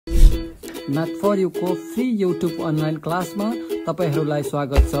Math for you को free YouTube online क्लासमा तपाईहरुलाई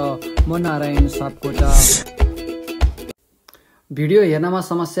स्वागत छ। म नारायण सापकोटा। भिडियो हेर्नमा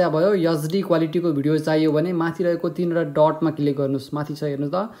समस्या भयो, एचडी क्वालिटीको भिडियो चाहियो भने माथि रहेको तीनवटा डटमा क्लिक गर्नुस्। माथि छ हेर्नु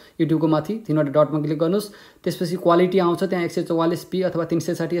त, युट्युबको माथि तीनवटा डटमा क्लिक गर्नुस्। त्यसपछि क्वालिटी आउँछ, त्यहाँ 144p अथवा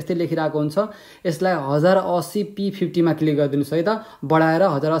 360 यस्तै लेखिरहेको हुन्छ। यसलाई 1080p50 मा क्लिक गरिदिनुस् है त। बढाएर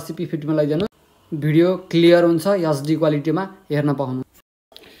 1080p50 मा लैजानु। भिडियो क्लियर हुन्छ, एचडी क्वालिटीमा हेर्न पाउनु।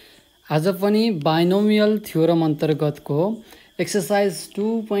 आज पनि बाइनोमियल थ्योरम अन्तर्गतको एक्सरसाइज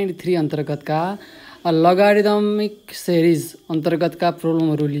 2.3 अन्तर्गतका लगारिदमिक सिरिज अन्तर्गतका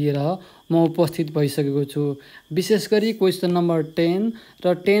प्रब्लमहरू लिएर म उपस्थित भइसकेको छु। विशेष गरी क्वेशन नम्बर 10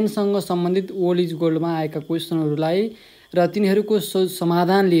 र 10 सँग सम्बन्धित ओल्ड इज गोल्डमा आएका क्वेशनहरूलाई र तिनीहरूको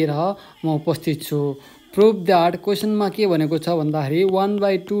समाधान लिएर म उपस्थित छु। प्रुभ दैट क्वेशनमा के भनेको छ भन्दाखेरि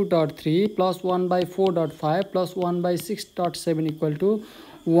 1/2.3 + 1/4.5 + 1/6.7 =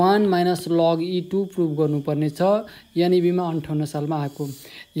 1 - log e2 प्रुभ गर्नुपर्ने छ। NEB मा 58 सालमा आएको।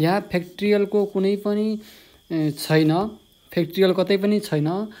 यहाँ फ्याक्टोरियलको कुनै पनि छैन, फ्याक्टोरियल कतै पनि छैन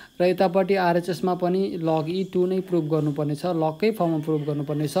र यतापट्टि RHS मा पनि log e2 नै प्रुभ गर्नुपर्ने छ, लगकै फर्ममा प्रुभ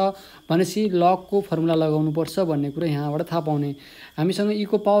गर्नुपर्ने छ। भनेपछि लगको फर्मुला लगाउनु पर्छ भन्ने कुरा यहाँबाट थाहा पाउने। हामीसँग e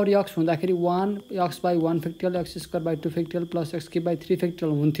को पावर x हुँदाखेरि 1 x/1 factorial x² 2 factorial + x³ 3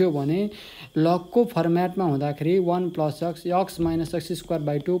 factorial हुन्थ्यो भने लगको फर्मेटमा हुँदाखेरि 1 + x x - x²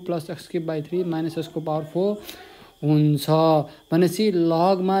 2 + x³ - x⁴ हुन्छ। भनेपछि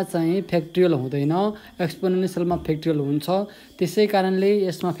लगमा चाहिँ फ्याक्टोरियल हुँदैन, एक्सपोनेन्शियलमा फ्याक्टोरियल हुन्छ। त्यसै कारणले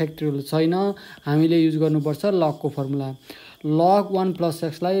यसमा फ्याक्टोरियल छैन। हामीले युज गर्नुपर्छ लगको फर्मुला। log 1 +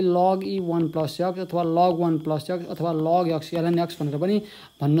 x लाई log e1 + x अथवा log 1 + x अथवा log x ln x भनेर पनि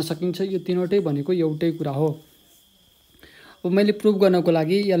भन्न सकिन्छ। यो तीनवटै भनेको एउटै कुरा हो। अब मैले प्रुभ गर्नको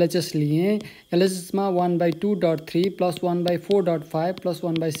लागि LHS लिए। LHS मा 1/2.3 + 1/4.5 +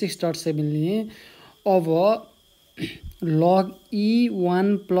 1/6.7 लिए। अब log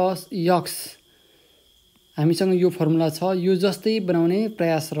e1 + x हामीसँग यो फर्मुला छ, यो जस्तै बनाउने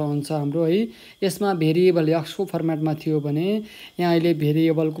प्रयास रहन्छ हाम्रो है। यसमा भेरिएबल x को फर्मेटमा थियो भने यहाँ अहिले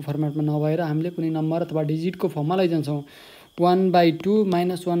भेरिएबलको फर्मेटमा नभएर हामीले कुनै नम्बर अथवा डिजिटको फर्ममा लैजान्छौँ। 1/2 -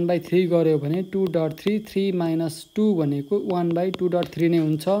 1/3 गर्यो भने 2.3 3 - 2 भनेको 1/2.3 नै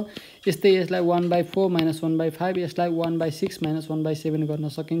हुन्छ। यस्तै यसलाई 1/4 - 1/5 यसलाई 1/6 - 1/7 गर्न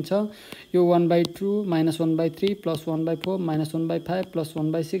सकिन्छ। यो 1/2 - 1/3 + 1/4 - 1/5 +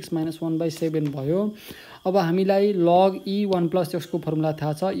 1/6 - 1/7 भयो। अब हामीलाई log e1 + x को फर्मुला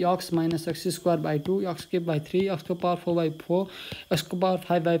थाहा छ, x - x² 2 x³ 3 x⁴/4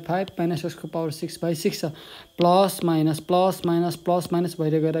 x⁵/5 - x⁶/6 plus minus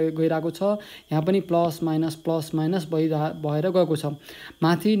भएर गइरहेको छ। यहाँ पनि प्लस माइनस भएर गएको छ।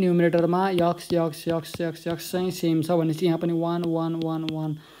 माथि न्युमरेटरमा x चाहिँ सेम छ भनेपछि यहाँ पनि 1 1 1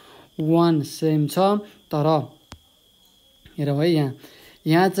 1 1 सेम छ। तर हेरौँ है,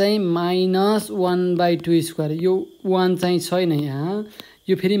 यहाँ चाहिँ -1/2² यो 1 चाहिँ छैन। यहाँ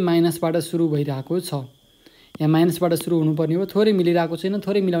यो फेरि माइनसबाट सुरु भइरहेको छ। यहाँ माइनसबाट सुरु हुनुपर्ने हो। थोरै मिलिरहेको छैन,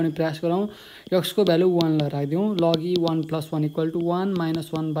 थोरै मिलाउने प्रयास गरौँ। x को भ्यालु 1 राखिदिउँ। log e1 + 1 = 1 -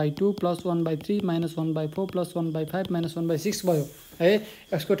 1/2 + 1/3 - 1/4 + 1/5 - 1/6 भयो है।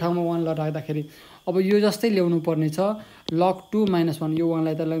 x को ठाउँमा 1 राख्दाखेरि अब यो जस्तै ल्याउनु पर्ने छ। log 2 - 1 यो 1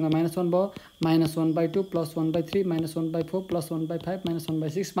 लाई त लाग्दा -1 भयो। -1/2 + 1/3 - 1/4 + 1/5 -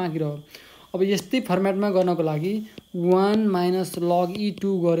 1/6 बाँकी रह्यो। अब यस्तै फर्मेटमा गर्नको लागि 1 - log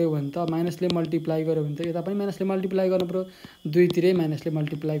e2 गर्यो भने त माइनसले मल्टिप्लाई गर्यो भने त यता पनि माइनसले मल्टिप्लाई गर्नु पर्यो। दुईतिरै माइनसले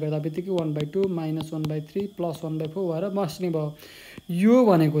मल्टिप्लाई गर्दा बित्तिकै 1/2 - 1/3 + 1/4 भएर बस्ने भयो। यो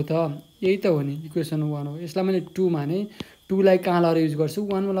भनेको त यही त हो नि, इक्वेसन 1 हो। यसलाई मैले 2 माने। 2 लाई कहाँ लगेर युज गर्छु?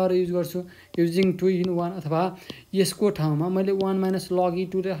 1 मा लगेर युज गर्छु। युजिङ 2 in 1 अथवा यसको ठाउँमा मैले 1 - log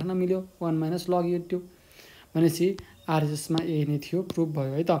e2 राख्न मिल्यो। 1 - log e2 भनेपछि RHS मा यही नै थियो, प्रुभ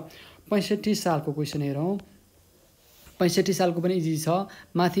भयो है त। 65 सालको क्वेसन हेरौँ। 65 सालको पनि इजी छ।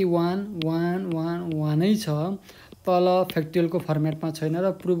 माथि 1 1 1 1 नै छ, तल फ्याक्टोरियलको फर्मेटमा छैन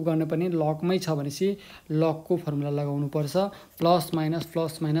र प्रुभ गर्ने पनि लगमै छ भनेपछि लगको फर्मुला लगाउनु पर्छ। प्लस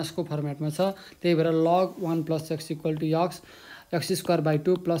माइनसको फर्मेटमा छ, त्यही भएर log 1 + x = x x²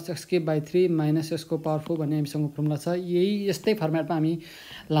 2 + x³ 3 - x⁴ भन्ने हामीसँग फर्मुला छ। यही यस्तै फर्मेटमा हामी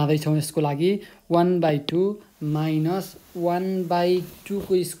लाँदैछौँ। यसको लागि 1/2 - 1/2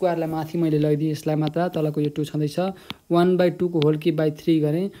 को स्क्वायरलाई माथि मैले लैदिएँ, यसलाई मात्र, तलको यो 2 छँदैछ। 1/2 को होल क्युब 3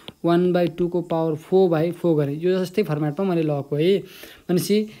 गरेँ, 1/2 को पावर 4/4 गरेँ। यो जस्तै फर्मेटमा मैले लगेको है।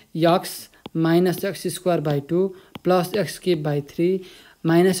 भनेपछि x - x² 2 + x³ 3 -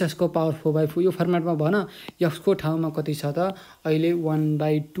 x⁴/4 यो फर्मेटमा भएन। x को ठाउँमा कति छ त? अहिले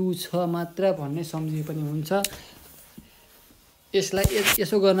 1/2 छ मात्र भन्ने सम्झिए पनि हुन्छ। यसलाई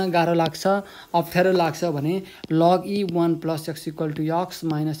यसो गर्न गाह्रो लाग्छ अप्ठ्यारो लाग्छ भने log e 1 + x = x -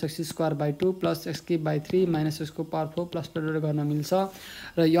 x²/2 + x³/3 - x को पावर 4 प्लस डट गर्न मिल्छ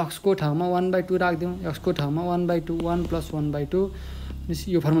र x को ठाउँमा 1/2 राख्दियौ x को ठाउँमा 1/2 1 + 1/2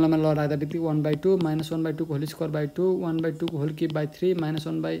 यो फर्मुलामा ल राख्दा बित्तिकै 1/2 - 1/2 को होल स्क्वायर/2 1/2 को होल क्युब / 3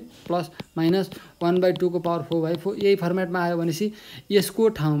 -1/2 को पावर 4/4 यही फर्मेटमा आयो भनेपछि यसको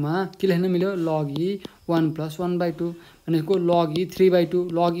ठाउँमा के लेख्न मिल्यो log e 1 + 1/2 भनेको log e 3/2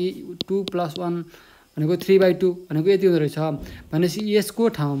 log e 2 + 1 भनेको 3/2 भनेको यति हुँदो रहेछ भनेपछि यसको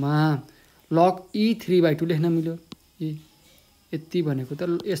ठाउँमा log e 3/2 लेख्न मिल्यो यति भनेको त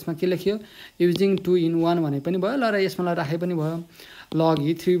यसमा के लेख्यो युजिङ 2 in 1 भने पनि भयो ल र यसमा राखे पनि भयो log e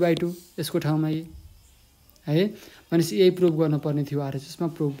 3/2 यसको ठाउँमा है भनेपछि यही प्रुभ गर्नुपर्ने थियो आरएचएसमा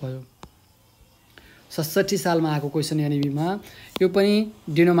प्रुभ भयो 67 सालमा आएको क्वेसन एनईबीमा यो पनि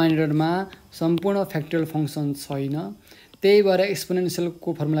डिनोमिनेटरमा सम्पूर्ण फ्याक्टोरियल फंक्सन छैन त्यही भएर एक्सपोनेन्शियलको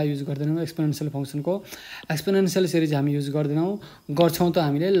फर्मुला युज गर्दैनौँ एक्सपोनेन्शियल फंक्सनको एक्सपोनेन्शियल सिरिज हामी युज गर्दैनौँ गर्छौँ त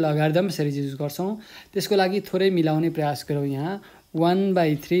हामीले लगारिदम सिरिज युज गर्छौँ त्यसको लागि थोरै मिलाउने प्रयास गरौँ यहाँ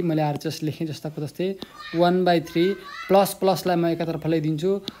 1/3 मैले आरएचएस लेखेँ जस्ताको जस्तै 1/3 प्लसलाई म एकातर्फ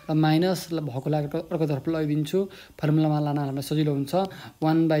ल्याइदिन्छु र माइनस भएकोलाई अर्कोतर्फ ल्याइदिन्छु फर्मुलामा लान हामीलाई सजिलो हुन्छ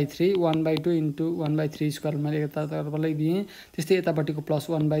 1/3 1/2 * 1/3² मैले एकातर्फ ल्याइदिएँ त्यस्तै यतापट्टिको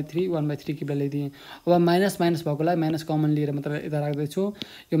प्लस 1/3 1/3 किबा ल्याइदिएँ अब माइनस भएकोलाई माइनस कमन लिएर मात्र यता राख्दैछु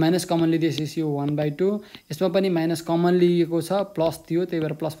यो माइनस कमन लिइदिएपछि यो 1/2 यसमा पनि माइनस कमन लिएको छ प्लस थियो त्यही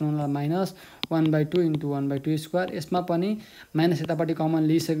भएर प्लस बनाउनलाई माइनस 1/2 * 1/2² यसमा पनि माइनस यतापट्टि कमन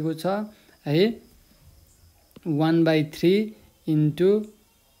लिइसकेको छ है 1/3 इन्टु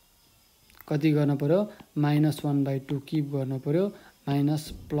कति गर्नु पर्यो -1/2 किप गर्नु पर्यो माइनस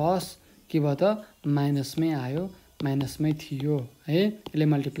प्लस के भयो त माइनसमै आयो माइनसमै थियो है यसले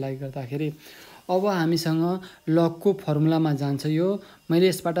मल्टिप्लाई गर्दाखेरि अब हामीसँग लगको फर्मुलामा जान्छ यो मैले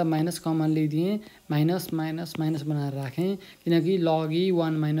यसबाट माइनस कमन लिइदिएँ माइनस बनाएर राखेँ किनकि log e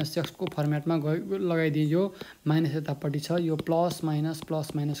 1 - x को फर्मेटमा लगाइदिएँ यो माइनस यतापट्टि छ यो प्लस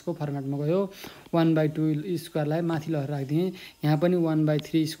माइनसको फर्मेटमा गयो 1/2² लाई माथि लहर राखिदिएँ यहाँ पनि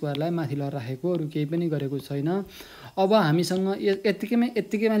 1/3² लाई माथि लहर राखेको अरू केही पनि गरेको छैन अब हामीसँग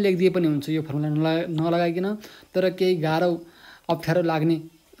यत्तिकैमा लेखिदिए पनि हुन्छ यो फर्मुला नलगाइकन तर केही गाह्रो अप्ठ्यारो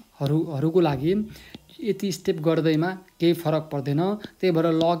लाग्नेहरूको लागि यति स्टेप गर्दैमा केही फरक पर्दैन त्यही भएर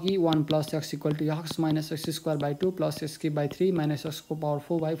log e 1 + x = x - x²/2 + x³/3 - x को पावर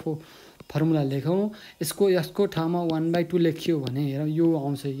 4/4 फर्मुला लेखौँ यसको x को ठाउँमा 1/2 लेखियो भने हेरौँ यो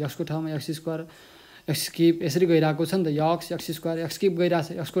आउँछ x को ठाउँमा x² x³ यसरी गइरहेको छ नि त x² x³ गइरहेछ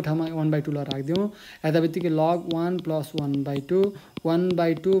x को ठाउँमा 1/2 ल राख्दियौँ यताबित्तिकै log 1 + 1/2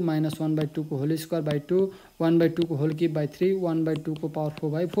 1/2 - 1/2 को होल स्क्वायर/2 1/2 को होल क्युब/3 1/2 को पावर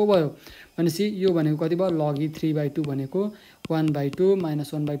 4/4 भयो भनेपछि यो भनेको कति भयो log e 3/2 भनेको 1/2 -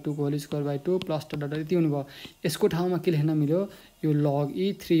 1/2 को होल स्क्वायर/2 प्लस डट यति हुने भयो यसको ठाउँमा के लेख्न मिल्यो यो log e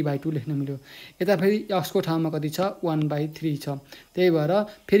 3/2 लेख्न मिल्यो यता फेरि x को ठाउँमा कति छ 1/3 छ त्यही भएर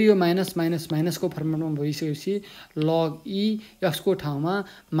फेरि यो माइनसको फर्मुलामा भइसकेपछि log e x को ठाउँमा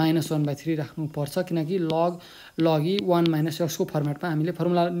 -1/3 राख्नुपर्छ किनकि log e 1 - x को फर्मेटमा हामीले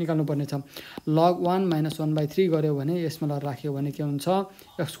फर्मुला निकाल्नु पर्ने छ log 1 - 1/3 गर्यो भने यसमा ल राख्यो भने के हुन्छ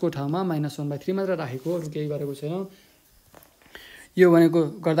x को ठाउँमा -1/3 मात्र राखेको अरू केही गरेको छैन यो भनेको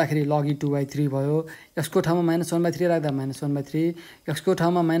गर्दाखेरि log e 2/3 भयो x को ठाउँमा -1/3 राख्दा -1/3 x को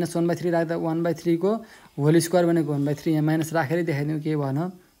ठाउँमा -1/3 राख्दा 1/3 को होल स्क्वायर भनेको 1/3 यहाँ माइनस राखेरै देखाइदिउँ के भएन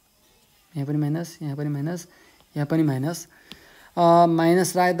यहाँ पनि माइनस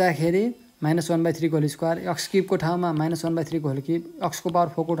माइनस राख्दाखेरि -1/3 को होल स्क्वायर x³ को ठाउँमा -1/3 को होल क्युब x को पावर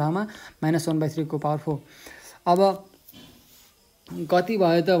 4 को ठाउँमा -1/3 को पावर 4 अब कति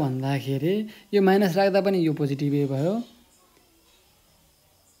भयो त भन्दाखेरि यो माइनस राख्दा पनि यो पोजिटिभै भयो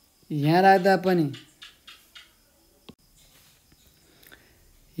यहाँ राख्दा पनि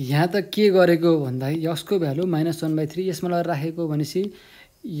यहाँ त के गरेको भन्दाखेरि x को भ्यालु -1/3 यसमा लगाएर राखेको भनेपछि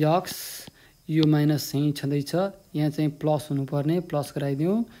x यो माइनस चाहिँ छँदैछ यहाँ चाहिँ प्लस हुनुपर्ने प्लस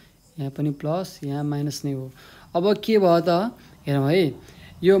गराइदिउँ यहाँ पनि प्लस यहाँ माइनस नै हो अब के भयो त हेरौँ है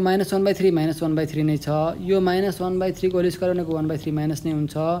यो -1/3 -1/3 नै छ यो -1/3 को होल स्क्वायर भनेको 1/3 माइनस नै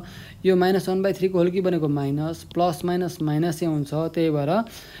हुन्छ यो -1/3 को होल क्युब भनेको माइनस प्लस माइनसै हुन्छ त्यही भएर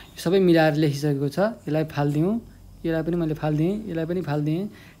सबै मिलाएर लेखिसकेको छ यसलाई फाल्दिउँ यसलाई पनि मैले फाल्दिएँ यसलाई पनि फाल्दिएँ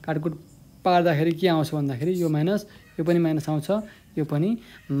काटकुट पार्दाखेरि के आउँछ भन्दाखेरि यो माइनस यो पनि माइनस आउँछ यो पनि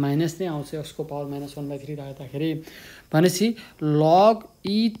माइनस नै आउँछ x को पावर -1/3 राख्दाखेरि भनेपछि log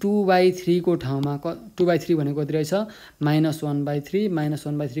e 2/3 को ठाउँमा 2/3 भनेको कति रहेछ -1/3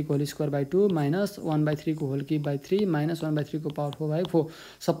 -1/3 को होल स्क्वायर/2 -1/3 को होल क्युब/3 -1/3 को पावर 4/4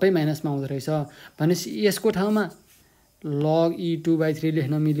 सबै माइनसमा आउँदो रहेछ भनेपछि यसको ठाउँमा log e2/3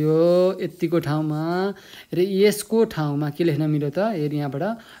 लेख्न मिल्यो यतिको ठाउँमा र यसको ठाउँमा के लेख्न मिल्यो त हेर यहाँबाट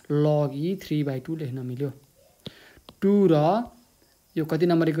log e3/2 लेख्न मिल्यो 2 र यो कति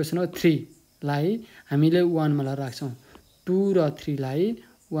नम्बर इक्वेसन हो 3 लाई हामीले 1 मा राख्छौं 2 र 3 लाई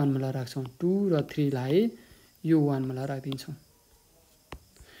 1 मा राख्छौं 2 र 3 लाई यो 1 मा राखिदिन्छौं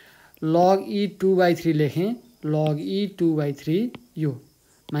log e2/3 लेखें log e2/3 यो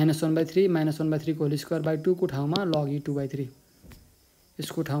 -1/3 -1/3 को होल स्क्वायर बाइ 2 को ठाउँमा log e2/3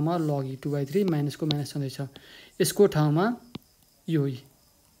 यसको ठाउँमा log e2/3 माइनस को माइनस छँदैछ यसको ठाउँमा यो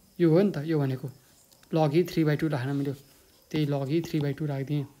हो नि त यो भनेको log e3/2 राख्न मिल्यो त्यही log e3/2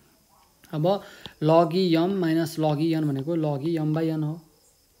 राख्दिए अब log m minus log n भनेको log m/n हो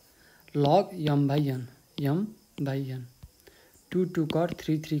log m/n m/n 2 2 cut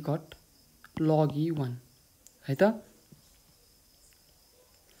 3 3 cut log e1 है त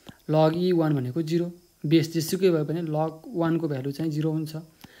log e1 भनेको 0 बेस जेसुकै भए पनि log 1 को भ्यालु चाहिँ 0 हुन्छ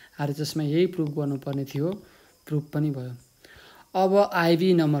आरएचएस मा यही प्रुफ गर्नुपर्ने थियो प्रुफ पनि भयो अब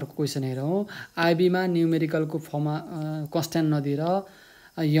आईबी नम्बरको क्वेशन हेरौं आईबी मा न्यूमेरिकल को फर्ममा कन्स्ट्यान्ट नदिएर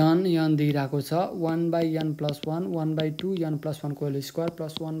n दिइराको छ 1/n + 1 1/2 n + 1 को होल स्क्वायर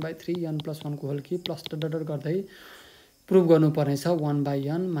प्लस 1/3 n + 1 को होल क्युब प्लस डट गर्दै प्रुफ गर्नुपर्ने छ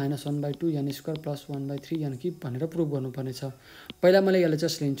 1/n - 1/2 n square plus 1/3 n cube भनेर प्रुफ गर्नुपर्ने छ पहिला मैले यसलाई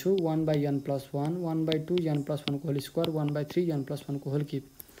जस्ट लिन्छु 1/n + 1 1/2 n + 1 को होल स्क्वायर 1/3 n + 1 को होल क्युब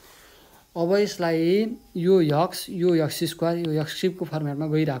अब यसलाई यो x स्क्वायर यो x क्युब को फर्मेटमा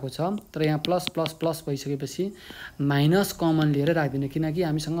गइराको छ तर यहाँ प्लस प्लस प्लस भइसकेपछि माइनस कमन लिएर राख्दिने किनकि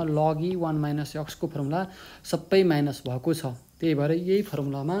हामीसँग log e1 - x को फर्मुला सबै माइनस भएको छ त्यही भएर यही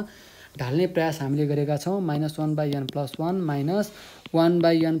फर्मुलामा ढाल्ने प्रयास हामीले गरेका छौं -1/n + 1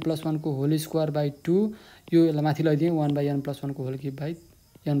 -1/n + 1 को होल स्क्वायर बाइ 2 यो यसलाई माथि लैदिए 1/n + 1 को होल क्युब बाइ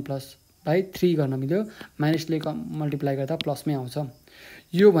n + 3 गर्न मिल्यो माइनसले मल्टिप्लाई गर्दा प्लसमै आउँछ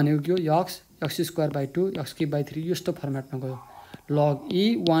यो भनेको के हो x square by 2 x cube by 3 यस्तो फर्मेटमा गयो log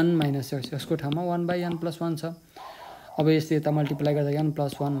e1 - x को ठाउँमा 1/n + 1 छ अब यसले यता मल्टिप्लाई गर्दा n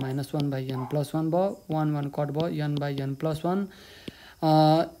 + 1 - 1/n + 1 भयो 1 1 कट भयो n/n + 1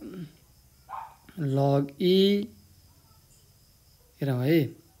 log e हेरौँ है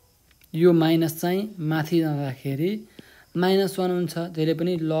यो माइनस चाहिँ माथि नराखेरी -1 हुन्छ जहिले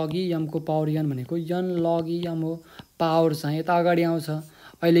पनि log e m को पावर n भनेको n log e m हो पावर चाहिँ यता अगाडि आउँछ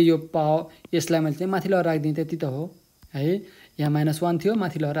अहिले यो पावर यसलाई मैले चाहिँ माथि लगाएर राख्दिए त्यति त हो है यहाँ -1 थियो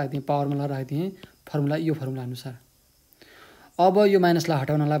माथि लगाएर राख्दिए पावरमा लगाएर राख्दिए फर्मुला यो फर्मुला अनुसार अब यो माइनसलाई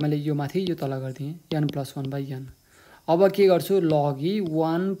हटाउनलाई मैले यो माथि यो तल गर्दिए n + 1/n अब के गर्छु log e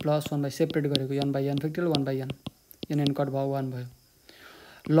 1 + 1 सेपरेट गरेको n/n factorial 1/n n cut भयो 1 भयो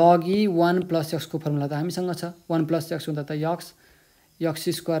log e 1 + x को फर्मुला त हामीसँग छ 1 + x हुँदा त x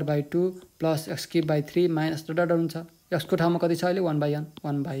square by 2 plus x cube by 3 minus dot हुन्छ x को ठाउँमा कति छ अहिले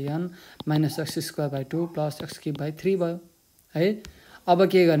 1/n minus x square by 2 plus x cube by 3 भयो है अब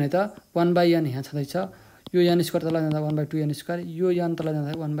के गर्ने त 1/n यहाँ छँदैछ यो n स्क्वायर तल जाँदा 1/2 n स्क्वायर यो n तल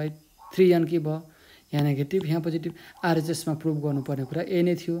जाँदा 1/3 n क्युब भयो यहाँ नेगेटिभ यहाँ पोजिटिभ आरएचएस मा प्रुफ गर्नुपर्ने कुरा ए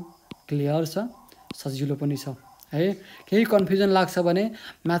नै थियो क्लियर छ सजिलो पनि छ है केही कन्फ्युजन लाग्छ भने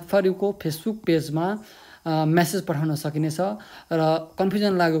म्याथ फर यु को फेसबुक पेजमा मेसेज पठाउन सकिनेछ र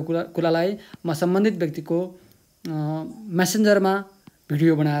कन्फ्युजन लागेको कुरालाई म सम्बन्धित व्यक्तिको मेसेन्जरमा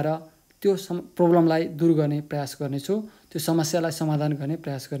भिडियो बनाएर त्यो प्रब्लमलाई दूर गर्ने प्रयास गर्नेछु त्यो समस्यालाई समाधान गर्ने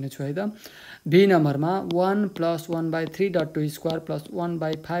प्रयास गर्नेछु है त बी नम्बरमा 1 + 1/3.2 स्क्वायर प्लस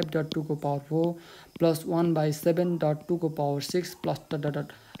 1/5.2 को पावर 4 प्लस 1/7.2 को power 6 plus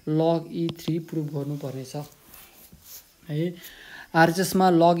dot log e3 proof गर्नुपर्ने छ है आरएचएस मा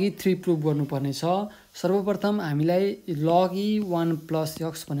log e3 प्रुफ गर्नुपर्ने छ सर्वप्रथम हामीलाई log e1 +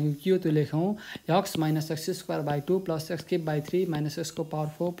 x भनेको के हो त्यो लेखौं x - x square by 2 plus x cube by 3 minus x को पावर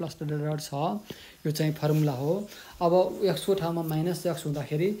 4 प्लस डट छ यो चाहिँ फर्मुला हो अब x को ठाउँमा -x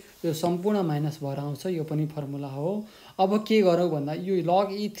हुँदाखेरि यो सम्पूर्ण माइनस भएर आउँछ यो पनि फर्मुला हो अब के गरौँ भन्दा यो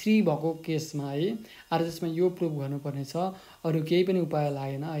log e3 भएको केसमा है आरएचएस मा यो प्रुफ गर्नुपर्ने छ अरु केही पनि उपाय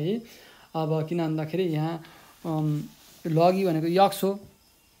लागेन है अब किन भन्दाखेरि यहाँ log e भनेको x हो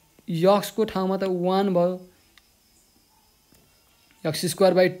x को ठाउँमा त 1 भयो x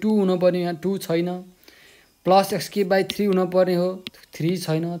स्क्वायर बाइ 2 हुनु पर्ने यहाँ 2 छैन प्लस x क्युब बाइ 3 हुनु पर्ने हो 3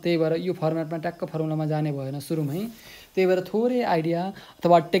 छैन त्यही भएर यो फर्मेटमा ट्याक्क फर्मुलामा जाने भएन सुरुमै त्यही भएर थोरै आइडिया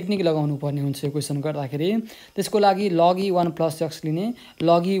अथवा टेक्निक लगाउनु पर्ने हुन्छ यो क्वेशन गर्दाखेरि त्यसको लागि log e1 + x लिने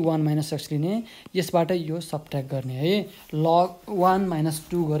log e1 - x लिने यसबाट यो सबट्र्याक्ट गर्ने है log 1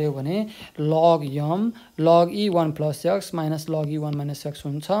 - 2 गर्यो भने log m log e1 + x - log e1 - x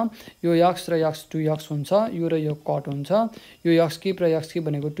हुन्छ यो x र x 2x हुन्छ यो र यो कट हुन्छ यो x क्युब र x क्युब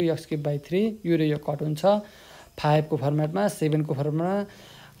भनेको 2x क्युब बाइ 3 यो र यो कट हुन्छ 5 को फर्मेटमा 7 को फर्मेटमा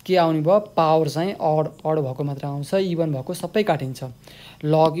के आउने भयो पावर चाहिँ अड भएको मात्र आउँछ इभन भएको सबै काटिन्छ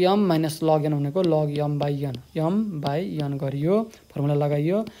log m minus log n भनेको log m by n गरियो फर्मुला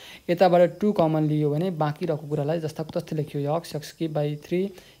लगाइयो यताबाट 2 कमन लियो भने बाँकी रहेको कुरालाई जस्ताको तस्तै लेखियो x क्यूब by 3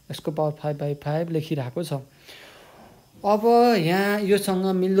 x को पावर 5 by 5 लेखिरहेको छ अब यहाँ योसँग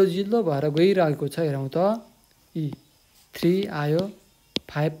मिल्दोजुल्दो भएर गइरहेको छ हेरौँ त 3 आयो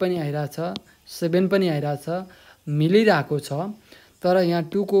 5 पनि आइरहेछ 7 पनि आइरहेछ मिलिरहेको छ तर यहाँ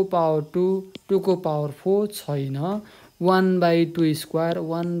 2 को पावर 2 को पावर 4 छैन 1/2 स्क्वायर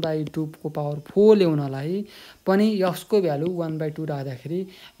 1/2 को पावर 4 ल्याउनलाई पनि x को भ्यालु 1/2 राख्दाखेरि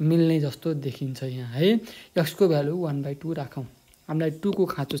मिल्ने जस्तो देखिन्छ यहाँ है x को भ्यालु 1/2 राखौं हामीलाई 2 को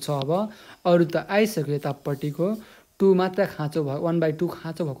खाँचो छ अब अरु त आइसक्यो यतापट्टिको 2 मात्र खाँचो भयो 1/2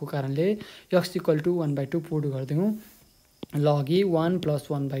 खाँचो भएको कारणले x = 1/2 put गर्दियौ log 1 plus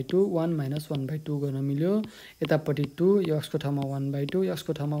 1/2 1 minus 1/2 गर्न मिल्यो यतापट्टि 2 x को ठाउँमा 1/2 x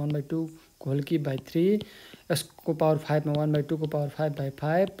को ठाउँमा 1/2 होल क्यूब by 3 x को पावर 5 मा 1/2 को पावर 5 by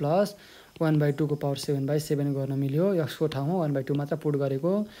 5 प्लस 1/2 को पावर 7 by 7 गर्न मिल्यो x को ठाउँमा 1/2 मात्र पुट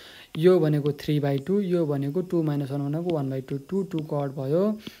गरेको यो भनेको 3/2 यो भनेको 2 - 1 भनेको 1/2 2 2 को अड भयो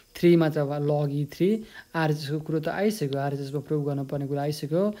 3 मात्र log 3 RHS को कुरो त आइसक्यो RHS मा प्रुभ गर्न पर्ने कुरा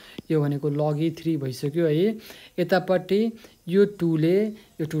आइसक्यो यो भनेको log 3 भइसक्यो है यतापट्टि यो 2 ले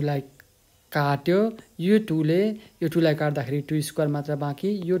यो 2 लाई काट्यो यो 2 ले यो 2 लाई काट्दाखेरि 2 स्क्वायर मात्र बाँकी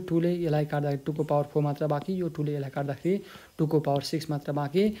यो 2 ले यसलाई काट्दाखेरि 2 को पावर 4 मात्र बाँकी यो 2 ले यसलाई काट्दाखेरि 2 को पावर 6 मात्र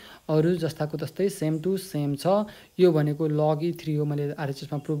बाँकी अरु जस्ताको तस्तै सेम टु सेम छ यो भनेको log 3 हो मैले RHS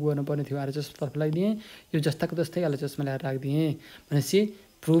मा प्रुभ गर्नुपर्ने थियो RHS तर्फ लगाइदिए यो जस्ताको तस्तै RHS मा ल्याएर राख्दिए भनेपछि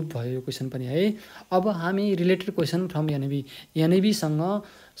प्रुभ भयो यो क्वेशन पनि है अब हामी रिलेटेड क्वेशन फ्रम NEB सँग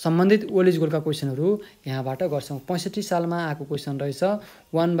सम्बन्धित ओल्ड इज गोल्डका क्वेशनहरु यहाँबाट गर्छौं 65 सालमा आएको क्वेशन रहेछ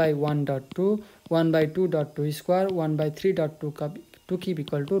 1/1.2 1/2.2 स्क्वायर 1/3.2 का 2 क्यूब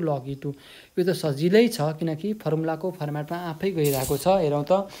इक्वल टु log 2 यो त सजिलै छ किनकि फर्मुलाको फर्मेटमा आफै गइरहेको छ हेरौं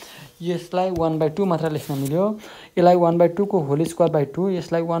त यसलाई 1/2 मात्र लेख्न मिल्यो यसलाई 1/2 को होल स्क्वायर by 2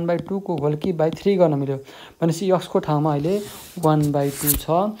 यसलाई 1/2 को होल क्यूब by 3 गर्न मिल्यो भनेपछि x को ठाउँमा अहिले 1/2 छ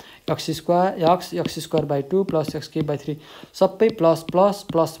x square by 2 plus x cube by 3 सबै प्लस प्लस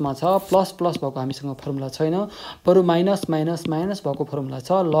प्लस मा छ प्लस प्लस भएको हामीसँग फर्मुला छैन बरु माइनस माइनस माइनस भएको फर्मुला छ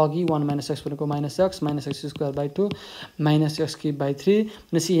log 1 - x भनेको -x square by 2 -x cube by 3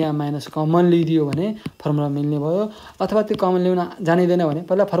 भनेपछि यहाँ माइनस कमन लिदियो भने फर्मुला मिल्ने भयो अथवा त्यो कमन ल्याउन जानिदैन भने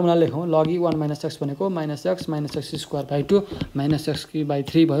पहिला फर्मुला लेखौं log 1 - x भनेको -x square by 2 -x cube by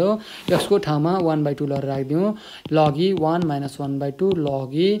 3 भयो x को ठाउँमा 1/2 लर राख्दियौ log 1 - 1/2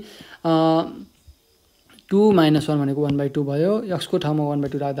 log 2 - 1 भनेको 1/2 भयो x को ठाउँमा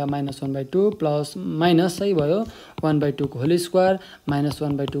 1/2 राख्दा -1/2 प्लस माइनस सही भयो 1/2 को होल स्क्वायर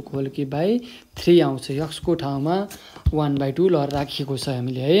 -1/2 को होल क्यूब by 3 आउँछ x को ठाउँमा 1/2 लर राखिएको छ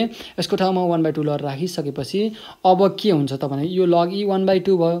हामीले है यसको ठाउँमा 1/2 लर राखिसकेपछि अब के हुन्छ त भने यो log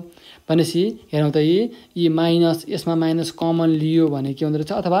 1/2 भयो भनेपछि हेरौं त यी माइनस यसमा माइनस कमन लियो भने के हुँदो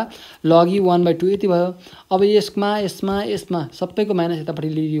रहेछ अथवा log 1/2 यति भयो अब यसमा सबैको माइनस यतापट्टि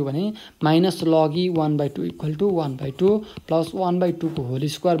लियो भने minus log 1/2 equal to 1/2 plus 1/2 को होल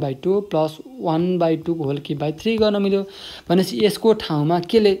स्क्वायर by 2 प्लस 1/2 को होल क्यूब by 3 गर्न मिल्यो भनेपछि यसको ठाउँमा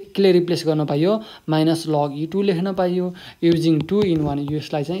केले रिप्लेस गर्न पाइयो माइनस log 2 लेख्न पाइयो युजिङ 2 in 1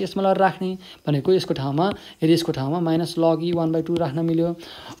 यसलाई चाहिँ यसमा लर राख्ने भनेको यसको ठाउँमा माइनस log 1/2 राख्न मिल्यो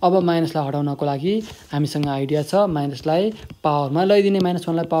अब माइनसलाई हटाउनको लागि हामीसँग आइडिया छ माइनसलाई पावरमा लैदिने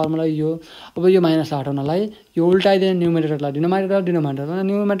 -1 लाई पावरमा लैयो अब यो माइनसलाई हटाउनलाई यो उल्टाइदिने न्युमरेटरलाई डिनोमिनेटरमा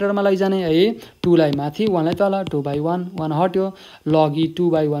न्युमरेटरमा लैजाने है 2 लाई माथि 1 लाई तल 2/1 1 हट्यो log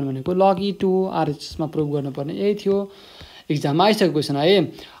 2/1 भनेको log 2 RHS मा प्रुभ गर्नुपर्ने यही थियो एक्जाममा आइसकेको क्वेशन है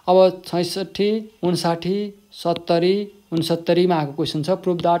अब 66 59 70 69 मा आएको क्वेशन छ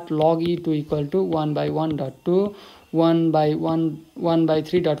prove that log 2 equal to 1/1.2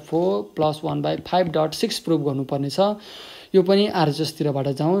 1/3.4 plus 1/5.6 prove गर्नुपर्ने छ यो पनि RHS तिरबाट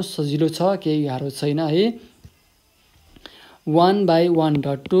जाउँ सजिलो छ केही गाह्रो छैन है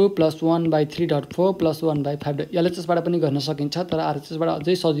 1/1.2 प्लस 1/3.4 प्लस 1/5 LHS बाट पनि गर्न सकिन्छ तर RHS बाट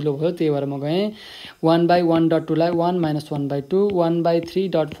अझै सजिलो भयो त्यही भएर म गए 1/1.2 लाई 1 - 1/2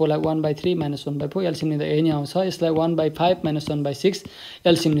 1/3.4 लाई 1/3 - 1/4 एलसीएम लिँदा यही नै आउँछ यसलाई 1/5 - 1/6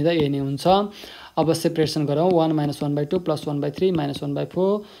 एलसीएम लिँदा यही नै हुन्छ अब सेपरेसन गरौँ 1 - 1/2 प्लस 1/3 -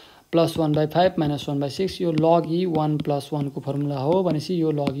 1/4 प्लस 1/5 - 1/6 यो log 1 + 1 को फर्मुला हो भनेपछि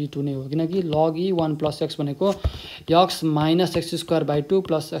यो log 2 नै हो किनकि log 1 + x भनेको x - x square by 2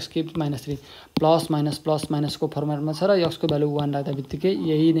 plus x cube -3 plus minus को फर्मुलामा छ र x को भ्यालु 1 राख्दा बित्तिकै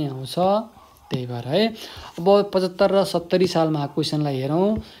यही नै आउँछ त्यही भएर है अब 75 र 70 सालमा क्वेशनलाई हेरौं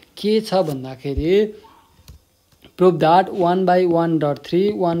के छ भन्दाखेरि Prove that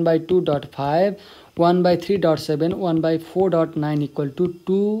 1/1.3, 1/2.5, 1/3.7, 1/4.9 equal to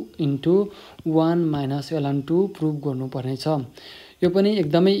 2 into 1 minus ln 2 prove गर्नुपर्ने छ। यो पनि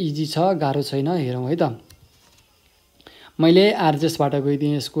एकदमै इजी छ, गाह्रो छैन। हेरौँ है त। मैले आरएचएसबाट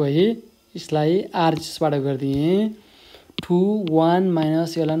गइदिएँ यसको है, यसलाई आरएचएसबाट गरिदिएँ। 2 1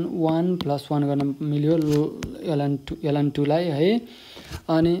 minus ln 1 plus 1 गर्न मिल्यो ln 2 लाई है।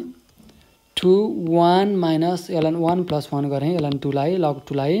 अनि 2 1 minus ln 1 plus 1 गरेँ ln 2 लाई, log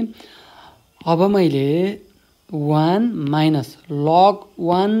 2 लाई। अब मैले 1 minus log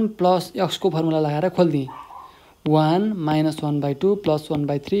 1 plus x को फर्मुला लगाएर खोल्दिएँ। 1 minus 1/2 plus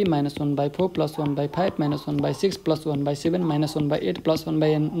 1/3 minus 1/4 plus 1/5 minus 1/6 plus 1/7 minus 1/8 plus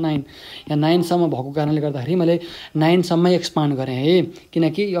 1/9। यहाँ 9 सम्म भएको कारणले गर्दाखेरि मैले 9 सम्मै एक्सपान्ड गरेँ है,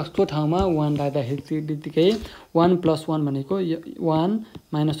 किनकि यसको ठाउँमा 1 राख्दाखेरि बित्तिकै 1 plus 1 भनेको 1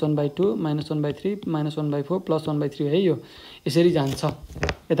 minus 1/2 minus 1/3 minus 1/4 plus 1/3 है। यो यसरी जान्छ।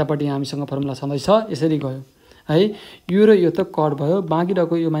 यतापट्टि हामीसँग फर्मुला छँदैछ, यसरी गयो है। यो र यो त कट भयो, बाँकी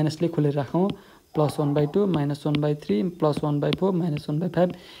रहेको यो माइनसले खोलेर राखौँ। प्लस 1/2 माइनस 1/3 प्लस 1/4 माइनस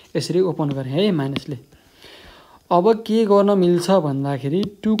 1/5 यसरी ओपन गरेँ है माइनसले। अब के गर्न मिल्छ भन्दाखेरि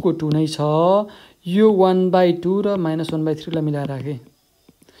 2 को 2 नै छ। यो 1/2 र माइनस 1/3 लाई मिलाएर राखेँ।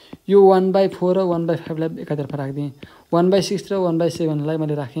 यो 1/4 र 1/5 लाई एकातर्फ राखिदिएँ। 1/6 र 1/7 लाई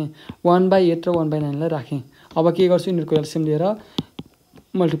मैले राखेँ। 1/8 र 1/9 लाई राखेँ। अब के गर्छु, यिनीहरूको एलसिएम लिएर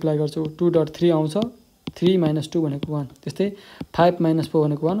मल्टिप्लाई गर्छु। 2.3 आउँछ। 3 minus 2 भनेको 1। त्यस्तै 5 minus 4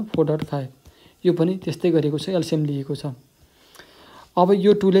 भनेको 1, 4.5। यो पनि त्यस्तै गरेको छ, एलसिएम लिएको छ। अब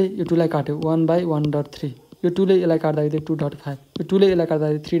यो 2 ले यो 2 लाई काट्यो, 1/1.3। यो 2 ले यसलाई काट्दाखेरि 2.5। यो 2 ले यसलाई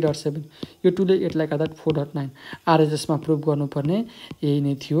काट्दाखेरि 3.7। यो 2 ले यसलाई काट्दा 4.9। आरएचएसमा प्रुभ गर्नुपर्ने यही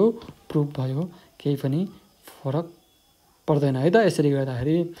नै थियो, प्रुभ भयो, केही पनि फरक पर्दैन है त यसरी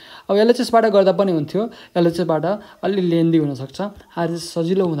गर्दाखेरि। अब एलएचएसबाट गर्दा पनि हुन्थ्यो, एलएचएसबाट अलि लेन्दी हुनसक्छ। आरएचएस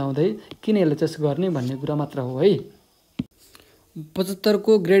सजिलो हुँदाहुँदै किन एलएचएस गर्ने भन्ने कुरा मात्र हो है। 75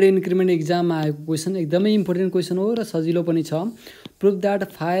 को ग्रेड इन्क्रिमेन्ट एक्जाममा आएको क्वेसन एकदमै इम्पोर्टेन्ट क्वेसन हो र सजिलो पनि छ। Prove that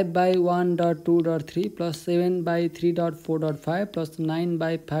 5/1.2.3 plus 7/3.4.5 plus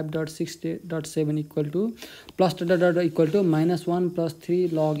 9/5.6.7 equal two plus equal two -1 plus 3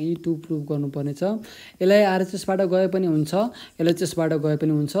 log e2 prove गर्नुपर्नेछ। यसलाई आरएचएसबाट गए पनि हुन्छ, एलएचएसबाट गए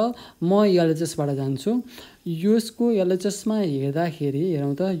पनि हुन्छ। म एलएचएसबाट जान्छु। यसको एलएचएसमा हेर्दाखेरि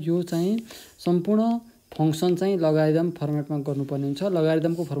हेरौँ त, यो चाहिँ सम्पूर्ण फंक्सन चाहिँ लगारिदम फर्मेटमा गर्नुपर्ने हुन्छ।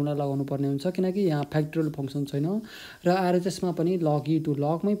 लगारिदमको फर्मुला लगाउनु पर्ने हुन्छ, किनकि यहाँ फ्याक्टोरियल फंक्सन छैन र आरएचएसमा पनि log e2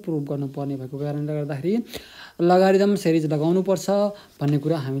 लगमै प्रुभ गर्नुपर्ने भएको कारणले गर्दाखेरि लगारिदम सिरिज लगाउनुपर्छ भन्ने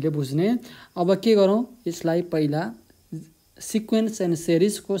कुरा हामीले बुझ्ने। अब के गरौँ, यसलाई पहिला सिक्वेन्स एन्ड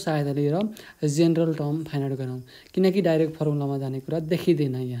सिरिजको सहायता लिएर जेनरल टर्म फाइन्ड आउट गरौँ, किनकि डाइरेक्ट फर्मुलामा जाने कुरा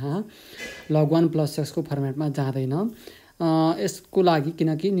देखिँदैन। यहाँ log 1 प्लस x को फर्मेटमा जाँदैन यसको लागि,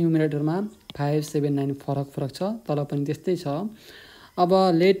 किनकि न्युमिरेटरमा 5 7 9 फरक छ, तल पनि त्यस्तै छ। अब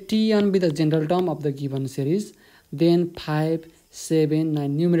late t1 be the general term of the given series, then 5 7 9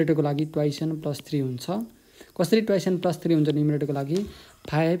 न्युमिरेटरको लागि ट्वाइस n प्लस 3 हुन्छ। कसरी ट्वाइस n प्लस 3 हुन्छ न्युमिरेटरको लागि,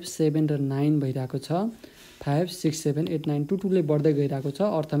 5 7 र 9 भइरहेको छ। 5 6 7 8 9 2 2 ले बढ्दै गइरहेको छ।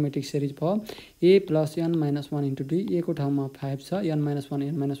 अर्थमेटिक सिरिज भयो। a plus n minus 1 into d, a को ठाउँमा 5 छ, n माइनस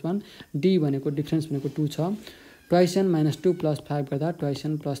 1 d भनेको डिफ्रेन्स भनेको 2 छ। ट्वाइस n माइनस 2 प्लस 5 गर्दा ट्वाइस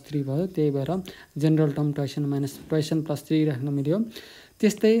n प्लस 3 भयो। त्यही भएर general term twice n plus 3 राख्न मिल्यो।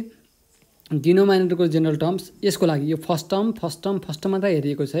 त्यस्तै डिनोमिनेटरको जेनरल टर्म्स, यसको लागि यो फर्स्ट टर्म मात्रै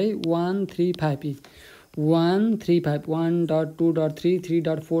हेरिएको छ है। 1 3 5 e 1 3 5 1.2.3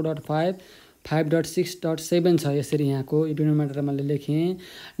 3.4.5 5.6.7 छ। यसरी यहाँको डिनोमिनेटरमा लेखेँ।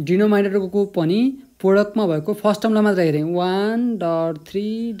 डिनोमिनेटरको पनि प्रोडक्टमा भएको फर्स्ट टर्मलाई मात्र हेरेँ।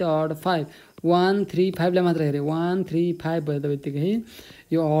 1.3.5 1 3 5 लाई मात्र हेरेँ। 1 3 5 भएदा बित्तिकै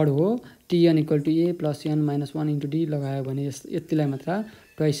यो अड हो। tn equal two a plus n minus 1 into d लगायो भने यतिलाई मात्र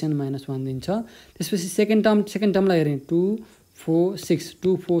ट्वाइस n माइनस 1 दिन्छ। त्यसपछि सेकेन्ड टर्मलाई हेरेँ। 2 4 6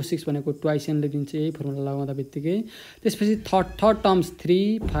 2 4 6 भनेको ट्वाइस n ले दिन्छ, यही फर्मुला लगाउँदा बित्तिकै। त्यसपछि थर्ड टर्म्स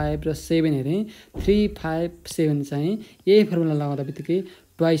 3 5 र 7 हेरेँ। 3 5 7 चाहिँ यही फर्मुला लगाउँदा बित्तिकै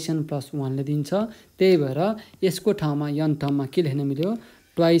ट्वाइस n प्लस 1 ले दिन्छ। त्यही भएर यसको ठाउँमा n टर्ममा के लेख्न मिल्यो,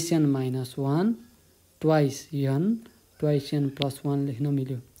 twice n minus 1 twice n plus 1 लेख्न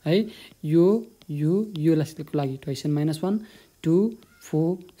मिल्यो है। यो लास्टको लागि ट्वाइस n माइनस 1, 2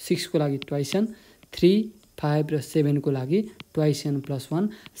 4 6 को लागि ट्वाइस n, 3 5 र 7 को लागि ट्वाइस n प्लस 1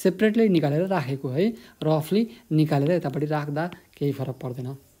 सेपरेटली निकालेर राखेको है। रफली निकालेर यतापट्टि राख्दा केही फरक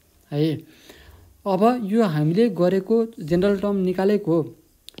पर्दैन है। अब यो हामीले गरेको जेनरल टर्म निकालेको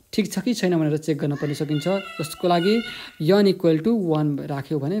ठिक छ कि छैन भनेर चेक गर्न पनि सकिन्छ। जसको लागि n इक्वल टू 1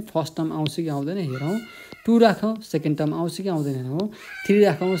 राख्यो भने फर्स्ट टर्म आउँछ कि आउँदैन हेरौँ। 2 राखौँ सेकेन्ड टर्म आउँछ कि आउँदैन हेरौँ 3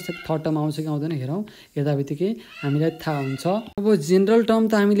 राखौँ थर्ड टर्म आउँछ कि आउँदैन हेरौँ हेर्दा बित्तिकै हामीलाई थाहा हुन्छ अब जेनरल टर्म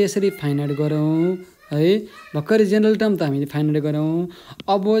त हामीले यसरी फाइन्ड आउट गरौँ है भर्खरै जेनरल टर्म त हामीले फाइन्ड आउट गरौँ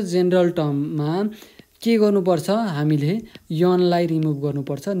अब जेनरल टर्ममा के गर्नुपर्छ हामीले यनलाई रिमुभ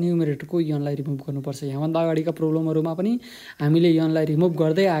गर्नुपर्छ न्युमरेटरको यनलाई रिमुभ गर्नुपर्छ यहाँभन्दा अगाडिका प्रोब्लमहरुमा पनि हामीले यनलाई रिमुभ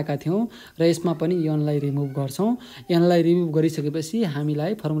गर्दै आएका थियौं र यसमा पनि यनलाई रिमुभ गर्छौं यनलाई रिमुभ गरिसकेपछि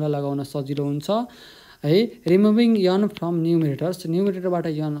हामीलाई फर्मुला लगाउन सजिलो हुन्छ है रिमुभिङ यन फ्रम न्युमरेटरबाट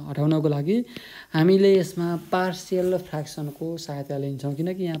यन हटाउनको लागि हामीले यसमा पार्शियल फ्र्याक्सनको सहायता लिन्छौं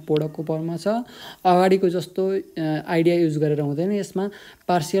किनकि यहाँ प्रोडक्टको फर्ममा छ अगाडिको जस्तो आइडिया युज गरेर हुँदैन यसमा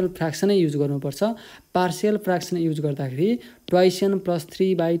पार्शियल फ्र्याक्सनै युज गर्नुपर्छ पार्शियल फ्र्याक्सन युज गर्दाखेरि ट्वाइसन प्लस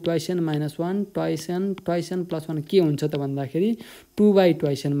 3 बाइ ट्वाइसन माइनस 1 ट्वाइसन प्लस 1 के हुन्छ त भन्दाखेरि 2 by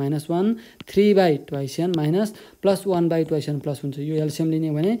ट्वाइसन minus 1 3 by ट्वाइसन minus plus 1 by ट्वाइसन plus हुन्छ यो एलसीएम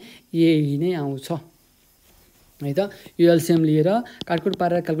लिने भने यही नै आउँछ है त यो एलसीएम लिएर काटकुट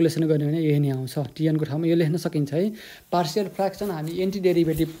पारेर क्याल्कुलेसन गर्ने भने यही नै आउँछ टिएन को ठाउँमा यो लेख्न सकिन्छ है पार्शियल फ्र्याक्सन हामी एन्टी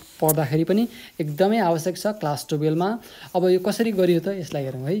डेरिभेटिभ पढ्दाखेरि पनि एकदमै आवश्यक छ क्लास 12 मा अब यो कसरी गरियो त यसलाई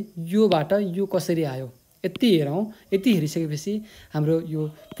हेरौँ है योबाट यो कसरी आयो यति हेरौँ यति हेरिसकेपछि हाम्रो यो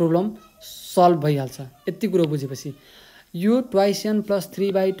प्रब्लम सल्भ भइहाल्छ यति कुरा बुझेपछि यो ट्वाइसन प्लस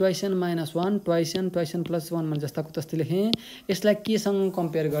 3 बाइ ट्वाइसन माइनस 1 ट्वाइसन प्लस 1 मा जस्ताको तस्तै लेखेँ यसलाई केसँग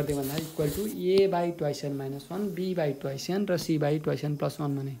कम्पेयर गर्दै भन्दा equal to a by ट्वाइसन minus 1 b by ट्वाइसन र c बाइ ट्वाइसन प्लस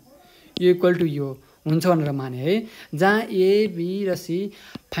 1 माने यो इक्वल टु यो हुन्छ भनेर माने है जहाँ a b र c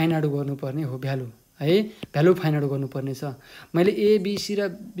फाइन्ड आउट गर्नुपर्ने हो भ्यालु है भ्यालु फाइन्ड आउट गर्नुपर्ने छ मैले a b c र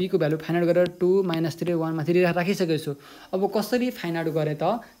b को भ्यालु फाइन्ड आउट गरेर 2 -3 1 मा 3 राखिसकेको छु अब कसरी फाइन्ड आउट गरे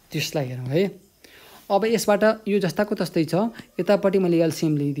त त्यसलाई हेरौँ है अब यसबाट यो जस्ताको तस्तै छ यतापट्टि मैले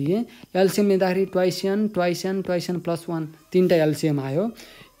एलसीएम लिदिए एलसीएम लिँदाखेरि ट्वाइसन प्लस 1 तीनटा एलसीएम आयो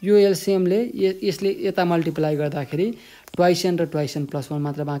यो एलसीएम ले यसले यता मल्टिप्लाई गर्दाखेरि ट्वाइसन र ट्वाइसन प्लस 1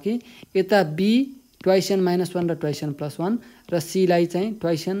 मात्र बाँकी यता बी ट्वाइसन माइनस 1 र ट्वाइसन प्लस 1 र सी लाई चाहिँ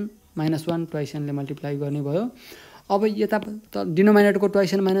ट्वाइसन माइनस 1 ट्वाइसनले मल्टिप्लाई गर्ने भयो अब यता डिनोमिनेटरको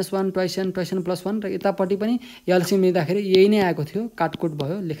ट्वाइसन माइनस 1 ट्वाइसन प्लस 1 र यतापट्टि पनि एलसीएम लिँदाखेरि यही नै आएको थियो काटकुट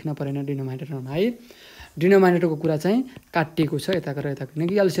भयो लेख्न परेन डिनोमिनेटरमा है डिनोमिनेटरको कुरा चाहिँ काटिएको छ यता गरेर यता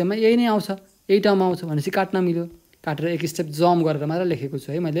किनकि एलसीएममा यही नै आउँछ यही टर्म आउँछ भनेपछि काट्न मिल्यो काटेर एक स्टेप जम्प गरेर मात्र लेखेको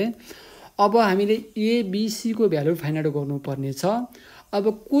छु है मैले अब हामीले ए बी सी को भ्यालु फाइन्ड आउट गर्नुपर्ने छ अब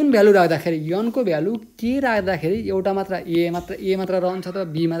कुन भ्यालु राख्दाखेरि यन को भ्यालु के राख्दाखेरि एउटा मात्र ए मात्र रहन्छ अथवा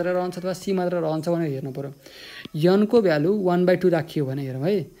बी मात्र रहन्छ अथवा सी मात्र रहन्छ भनेर हेर्नु पर्यो यन को भ्यालु 1/2 राखियो भने हेरौँ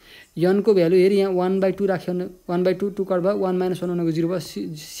है यन को भ्यालु हेरि यहाँ 1/2 राख्यो भने 1/2 2 कट भयो 1 - 1 भनेको 0 भयो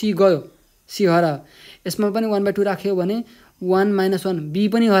सी गयो सी हरा यसमा पनि 1/2 राख्यो भने 1 - 1 बी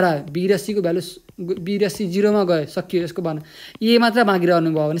पनि हरा बी र सी को भ्यालु बी र सी 0 मा गयो सकियो यसको भन्न ए मात्र बाँकी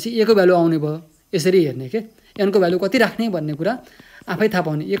रहनु भयो भने ए को भ्यालु आउने भयो यसरी हेर्ने के एन को भ्यालु कति राख्ने भन्ने कुरा आफै थाहा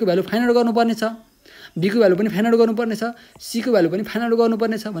पाउने ए को भ्यालु फाइन्ड आउट गर्नुपर्ने छ बी को भ्यालु पनि फाइन्ड आउट गर्नुपर्ने छ सी को भ्यालु पनि फाइन्ड आउट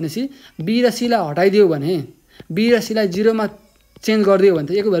गर्नुपर्ने छ भनेपछि बी र सी लाई हटाइदियो भने बी र सी लाई 0 मा चेन्ज गरिदियो भने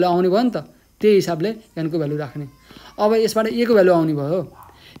त ए को भ्यालु आउने भयो नि त त्यही हिसाबले एन को भ्यालु राख्ने अब यसबाट ए को भ्यालु आउने भयो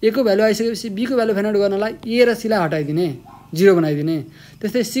ए को भ्यालु आइसकेपछि बी को भ्यालु फाइन्ड आउट गर्नलाई ए र सी लाई हटाइदिने 0 बनाइदिने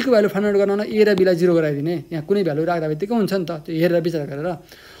त्यस्तै सी को भ्यालु फाइन्ड आउट गर्नलाई ए र बी लाई 0 गराइदिने यहाँ कुनै भ्यालु राख्दा बित्तिकै हुन्छ नि त त्यो हेरेर विचार गरेर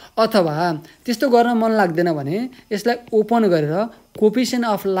अथवा त्यस्तो गर्न मन लाग्दैन भने यसलाई ओपन गरेर कोफिसिएन्ट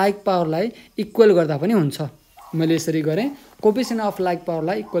अफ लाइक पावरलाई इक्वल गर्दा पनि हुन्छ मैले यसरी गरे कोफिसिएन्ट अफ लाइक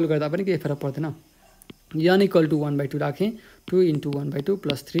पावरलाई इक्वल गर्दा पनि केही फरक पर्दैन n इक्वल टु 1/2 राखेँ 2 * 1/2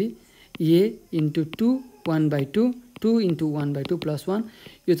 + 3 a * 2 1/2 2 * 1/2 + 1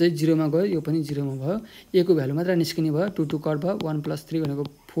 यो चाहिँ 0 मा गयो यो पनि 0 मा भयो a को भ्यालु मात्र निस्किने भयो 2 कट भयो 1 + 3 भनेको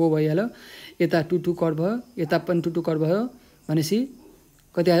 4 भइहाल्यो यता 2 कट भयो यता पनि 2 कट भयो भनेपछि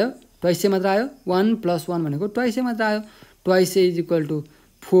कति आयो ट्वाइस मात्र आयो 1 + 1 भनेको ट्वाइस मात्र आयो ट्वाइस इक्वल टु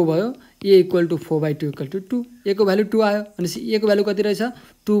 4 भयो a equal to 4/2 equal to 2 a को भ्यालु 2 आयो भनेपछि a को भ्यालु कति रहेछ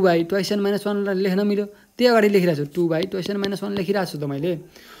 2/ट्वाइसन - 1 लाई लेख्न मिल्यो त्यही अगाडि लेखिरहेको छु 2/ट्वाइसन - 1 लेखिरहेको छु त मैले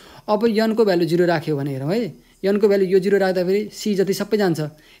अब n को भ्यालु 0 राख्यो भने हेरौँ है n को भ्यालु यो 0 राख्दा फेरि c जति सबै जान्छ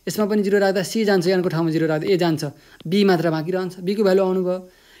यसमा पनि 0 राख्दा c जान्छ n को ठाउँमा 0 राख्दा a जान्छ b मात्र बाँकी रहन्छ b को भ्यालु आउनु भयो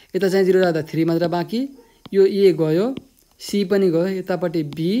यता चाहिँ 0 राख्दा 3 मात्र बाँकी यो a गयो c पनि गयो यतापट्टि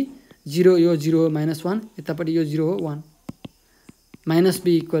b 0 यो 0 - 1 यतापट्टि यो 0 हो 1 - b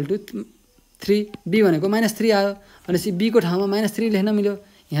इक्वल टु 3 b भनेको -3 आयो भनेपछि b को ठाउँमा -3 लेख्न मिल्यो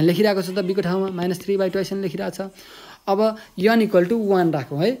यहाँ लेखिरहेको छ त b को ठाउँमा -3/ट्वाइसन लेखिरहेको छ अब n इक्वल टु 1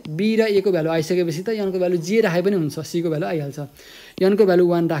 राखौँ है b र a को भ्यालु आइसकेपछि त n को भ्यालु जे राखे पनि हुन्छ c को भ्यालु आइहाल्छ n को भ्यालु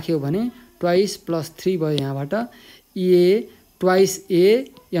 1 राख्यो भने ट्वाइस + 3 भयो यहाँबाट a ट्वाइस a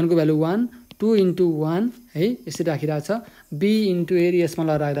n को भ्यालु 1 2 into 1 है यसरी राखिरहेछ b into a यसमा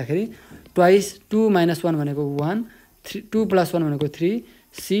ल राख्दाखेरि ट्वाइस 2 minus 1 भनेको 1 2 plus 1 भनेको 3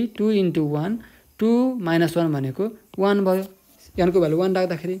 c 2 into 1 2 minus 1 भनेको 1 भयो n को भ्यालु 1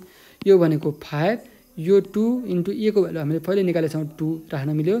 राख्दाखेरि यो भनेको 5 यो 2 into a को भ्यालु हामीले पहिले निकालेछौं 2 राख्न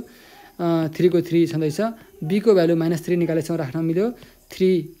मिल्यो 3 को 3 छँदैछ b को भ्यालु -3 निकालेछौं राख्न मिल्यो 3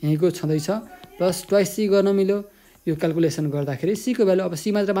 यहीको छँदैछ प्लस ट्वाइस c गर्न मिल्यो यो क्याल्कुलेसन गर्दाखेरि c को भ्यालु अब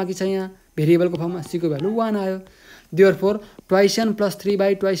c मात्र बाँकी छ यहाँ भेरिएबलको फर्ममा c को भ्यालु 1 आयो therefore ट्वाइसन plus 3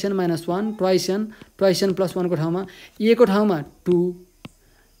 by ट्वाइसन minus 1 ट्वाइसन plus 1 को ठाउँमा a को ठाउँमा 2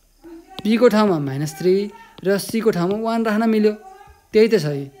 b को ठाउँमा -3 र c को ठाउँमा 1 राख्न मिल्यो त्यही त छ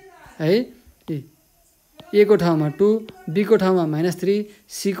है a को ठाउँमा 2 b को ठाउँमा -3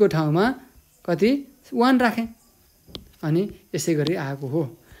 c को ठाउँमा कति 1 राखे अनि यसै गरी आएको हो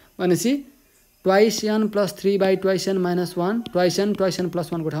भनेपछि ट्वाइसन प्लस 3 बाइ ट्वाइसन माइनस 1 ट्वाइसन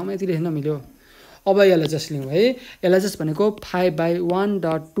प्लस 1 को ठाउँमा यति लेख्न मिल्यो अब यसलाई जस्ट लिउँ है यसलाई जस्ट भनेको 5 by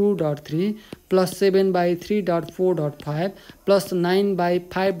 1.2.3 plus 7 by 3.4.5 plus 9 by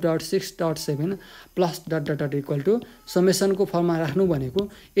 5.6.7 plus dot equal to समेसनको फर्ममा राख्नु भनेको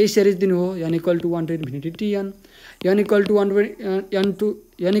यही सिरिज दिनु हो n equal to 1 to infinity tn n equal to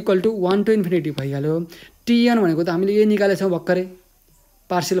 1 to infinity भइहाल्यो tn भनेको त हामीले यही निकालेछौँ भर्खरै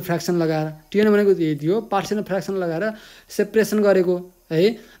पार्शियल फ्र्याक्सन लगाएर tn भनेको यही थियो पार्शियल फ्र्याक्सन लगाएर सेपरेसन गरेको है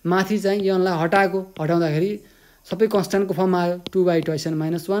माथि चाहिँ यनलाई हटाउँदाखेरि सबै कन्स्ट्यान्टको फर्ममा आयो 2 by ट्वाइसन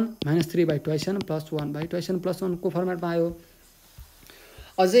minus 1 -3 by ट्वाइसन plus 1 by ट्वाइसन plus 1 को फर्मेटमा आयो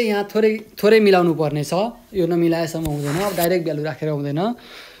अझै यहाँ थोरै मिलाउनु पर्ने छ यो नमिलाएसम्म हुँदैन अब डाइरेक्ट भ्यालु राखेर हुँदैन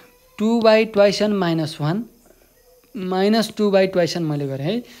 2 बाइ ट्वाइसन माइनस 1 -2 बाइ ट्वाइसन मैले गरेँ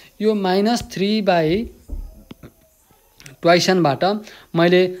है यो -3 बाइ ट्वाइसनबाट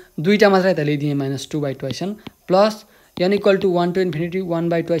मैले दुईटा मात्रै त लिदिएँ -2 by ट्वाइसन plus n equal to 1 to infinity 1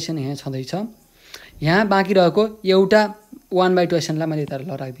 by ट्वाइसन यहाँ छँदैछ यहाँ बाँकी रहेको एउटा 1 बाइ ट्वाइसनलाई मैले यता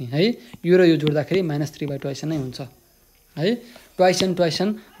ल राख्दिएँ है यो र यो जोड्दाखेरि -3 बाइ ट्वाइसन नै हुन्छ है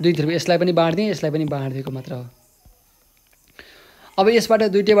ट्वाइसन दुईतिर यसलाई पनि बाँड्दिएँ यसलाई पनि बाँडिदिएको मात्र हो अब यसबाट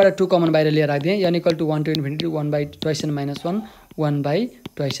दुईटैबाट 2 कमन बाहिर लिएर राख्दिएँ n equal to 1 to infinity 1 by ट्वाइसन minus 1 by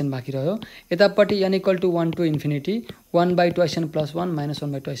ट्वाइसन बाँकी रह्यो यतापट्टि n equal to 1 to infinity 1 by ट्वाइसन plus 1 minus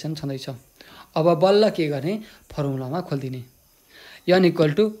 1 by ट्वाइसन छँदैछ अब बल्ल के गर्ने फर्मुलामा खोल्दिने n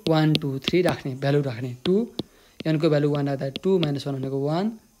इक्वल टु 1 2 3 राख्ने भ्यालु राख्ने 2 n को भ्यालु 1 राख्दा 2 -1 भनेको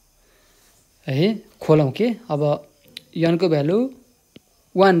 1 है खोलौँ के अब n को भ्यालु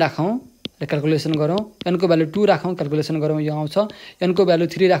 1 राखौँ र क्याल्कुलेसन गरौँ n को भ्यालु 2 राखौँ क्याल्कुलेसन गरौँ यो आउँछ n को भ्यालु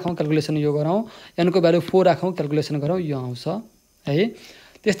 3 राखौँ क्याल्कुलेसन यो गरौँ n को भ्यालु 4 राखौँ क्याल्कुलेसन गरौँ यो आउँछ है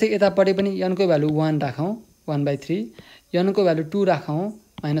त्यस्तै यतापट्टि पनि n को भ्यालु 1 राखौँ 1/3 n को भ्यालु 2 राखौँ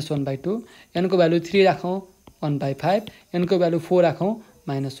 -1/2 n को भ्यालु 3 राखौँ 1/5 n को भ्यालु 4 राखौँ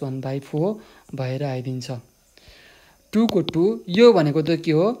 -1/4 भएर आइदिन्छ 2 को 2 यो भनेको त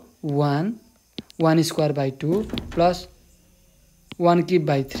के हो 1 square by 2 plus 1 cube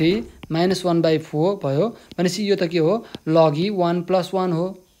by 3 -1/4 भयो भनेपछि यो त के हो लगी 1 + 1 हो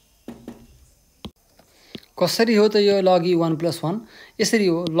कसरी हो त यो लगी 1 + 1 यसरी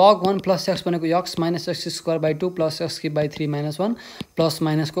हो log 1 + x भनेको x - x square by 2 plus x cube by 3 -1 plus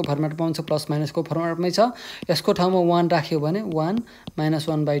माइनसको format पाउँछ प्लस माइनसको फर्मेटमै छ यसको ठाउँमा 1 राख्यो भने 1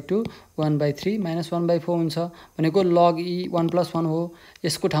 -1/2 1/3 -1/4 हुन्छ भनेको log e 1 + 1 हो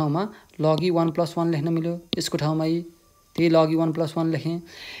यसको ठाउँमा log e 1 + 1 लेख्न मिल्यो यसको ठाउँमा e त्यही log e 1 + 1 लेखेँ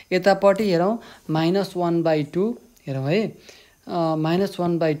यतापट्टि हेरौँ -1/2 हेरौँ है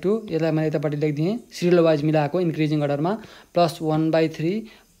 -1/2 यसलाई मैले यतापट्टि लेखिदिएँ सिरियल वाइज मिलाएको इन्क्रिजिङ अर्डरमा प्लस 1/3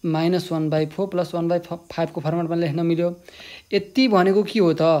 -1/4 प्लस 1/5 को फर्मेटमा लेख्न मिल्यो यति भनेको के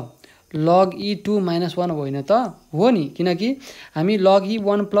हो त log e 2 - 1 होइन त हो नि किनकि हामी log e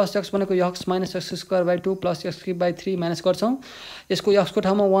 1 + x भनेको x - x square by 2 plus x cube by 3 minus गर्छौँ यसको x को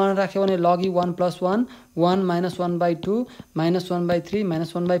ठाउँमा 1 राख्यो भने log e 1 + 1 1 -1/2 -1/3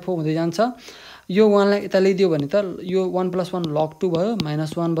 -1/4 हुँदै जान्छ यो 1 लाई यता ल्याइदियो भने त यो 1 + 1 log 2 भयो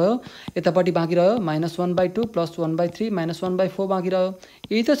 -1 भयो यतापट्टि बाँकी रह्यो -1/2 प्लस 1/3 -1/4 बाँकी रह्यो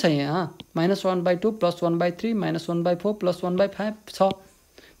यही त छ यहाँ -1/2 प्लस 1/3 -1/4 प्लस 1/5 छ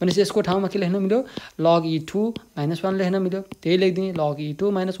भनेपछि यसको ठाउँमा के लेख्न मिल्यो log e 2 - 1 लेख्न मिल्यो त्यही लेखिदिएँ log e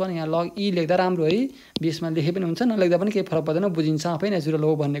 2 - 1 यहाँ log e लेख्दा राम्रो है बेसमा लेखे पनि हुन्छ नलेख्दा पनि केही फरक पर्दैन बुझिन्छ आफै नेचुरल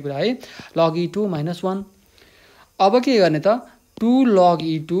हो भन्ने कुरा है log e 2 - 1 अब के गर्ने त 2 log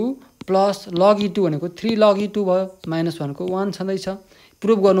e 2 plus log e 2 भनेको 3 log e 2 भयो -1 को 1 छँदैछ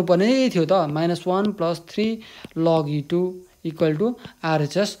प्रुभ गर्नुपर्ने यही थियो त -1 + 3 log e 2 equal to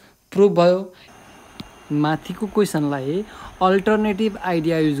RHS prove भयो माथिको क्वेसनलाई अल्टरनेटिभ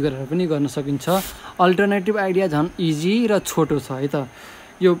आइडिया युज गरेर पनि गर्न सकिन्छ अल्टरनेटिभ आइडिया झन् इजी र छोटो छ है त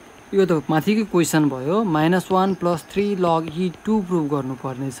यो यो त माथिको क्वेसन भयो -1 + 3 log e2 प्रुभ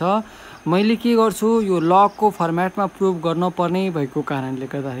गर्नुपर्ने छ। मैले के गर्छु यो लगको फर्मेटमा प्रुभ गर्न पर्ने भएको कारणले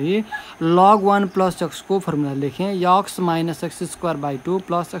गर्दाखेरि log 1 + x को formula लेखेँ x - x²/2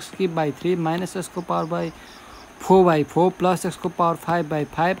 + x³/3 - x⁴/4 +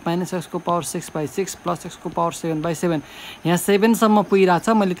 x⁴5/5 - x⁴6/6 + x⁴7/7 यहाँ 7 सम्म पुगिरहेछ।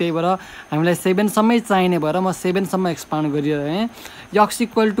 मैले त्यही भएर हामीलाई 7 सम्मै चाहिने भएर म 7 सम्म एक्सपान्ड गरिरहेँ। x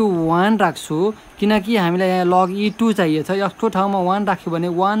 = 1 राख्छु किनकि हामीलाई यहाँ log e2 चाहिएको छ। x को ठाउँमा 1 राख्यो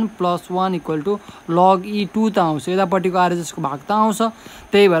भने 1 + 1 = log e2 त आउँछ। यतापट्टिको RHS को भाग त आउँछ।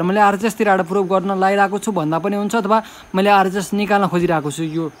 त्यही भएर मैले RHS तिरबाट प्रुभ गर्न लागिरहेको छु भन्दा पनि हुन्छ अथवा मैले RHS निकाल्न खोजिरहेको छु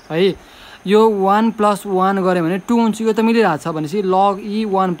यो है। यो 1 + 1 गरे भने 2 हुन्छ। यो त मिलिरहेछ भनेपछि log e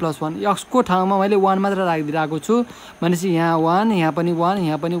 1 + 1 x को ठाउँमा मैले 1 मात्र राखिदिरहेको छु भनेपछि यहाँ 1 यहाँ पनि 1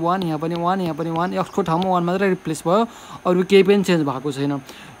 यहाँ पनि 1 यहाँ पनि 1 यहाँ पनि 1 x को ठाउँमा 1 मात्र रिप्लेस भयो अरु केही पनि चेन्ज भएको छैन।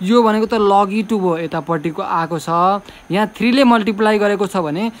 यो भनेको त log e2 भयो यतापट्टिको आएको छ। यहाँ 3 ले मल्टिप्लाई गरेको छ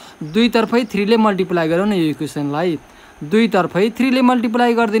भने दुई तर्फै 3 ले मल्टिप्लाई गरौँ न यो इक्वेसनलाई। दुई तर्फै 3 ले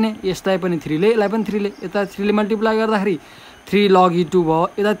मल्टिप्लाई गर्दिने यसलाई पनि 3 ले यसलाई पनि 3 ले यता 3 ले मल्टिप्लाई गर्दाखेरि 3 log e2 भयो।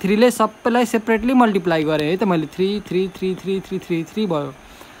 यता 3 ले सबैलाई सेपरेटली मल्टिप्लाई गरेँ है त मैले 3 3 3 3 3 3 3 भयो।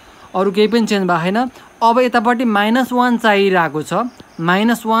 अरु केही पनि चेन्ज भएको छैन। अब यतापट्टि -1 चाहिरहेको छ।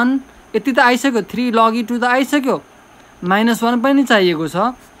 -1 यति त आइसक्यो 3 log e2 त आइसक्यो। -1 पनि चाहिएको छ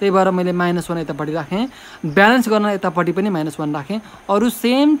त्यही भएर मैले -1 यतापट्टि राखेँ। ब्यालेन्स गर्न यतापट्टि पनि -1 राखेँ। अरु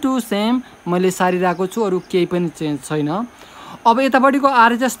सेम टु सेम मैले सारिरहेको छु अरु केही पनि चेन्ज छैन। अब यतापट्टिको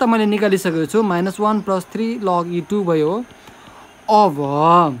RHS त मैले निकालिसकेको छु -1 + 3 log e2 भयो। अब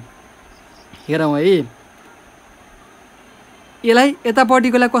हेरौँ है यसलाई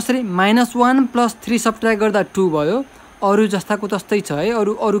यतापट्टिकोलाई कसरी -1 + 3 सब्ट्र्याक्ट गर्दा 2 भयो। अरु जस्ताको तस्तै छ है।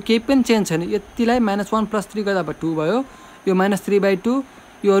 अरु केही पनि चेन्ज छैन। यतिलाई -1 + 3 गर्दा 2 भयो। यो -3/2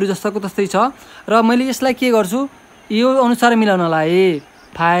 यो अरु जस्ताको तस्तै छ र मैले यसलाई के गर्छु यो अनुसार मिलाउनलाई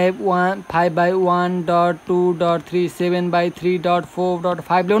 5/1.2.3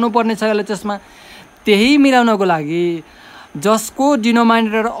 7/3.4.5 ल्याउनु पर्ने छ LHS मा। त्यही मिलाउनको लागि जसको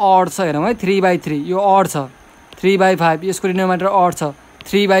डिनोमिनेटर अड छ हेरौँ है 3/3 यो अड छ 3/5 यसको डिनोमिनेटर अड छ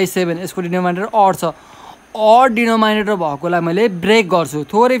 3/7 यसको डिनोमिनेटर अड छ। अड डिनोमिनेटर भएकोलाई मैले ब्रेक गर्छु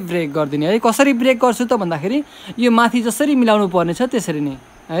थोरै ब्रेक गर्दिने है। कसरी ब्रेक गर्छु त भन्दाखेरि यो माथि जसरी मिलाउनु पर्ने छ त्यसरी नै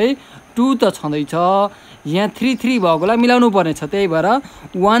है। 2 त छँदैछ यहाँ 3 3 भएकोलाई मिलाउनु पर्ने छ त्यही भएर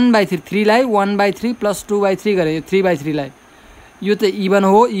 1/3 3 लाई 1/3 + 2/3 गरे यो 3/3 लाई। यो त इभन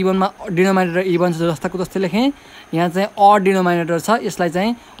हो इभनमा डिनोमिनेटर इभन छ जस्ताको तस्तै लेखेँ। यहाँ चाहिँ अड डिनोमिनेटर छ यसलाई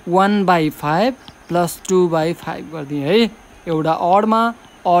चाहिँ 1/5 + 2/5 गरिदिएँ है। एउटा अडमा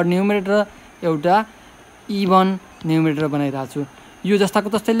अड न्युमरेटर एउटा इभन न्युमरेटर बनाइरहेको छु। यो जस्ताको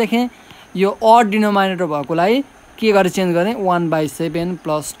तस्तै लेखेँ। यो अड डिनोमिनेटर भएकोलाई के गरे चेन्ज गरेँ 1/7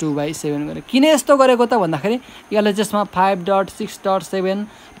 + 2/7 गरेँ। किन यस्तो गरेको त भन्दाखेरि LHS मा 5.6.7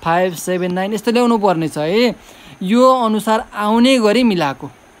 579 यस्तो ल्याउनु पर्ने छ है। यो अनुसार आउने गरी मिलाएको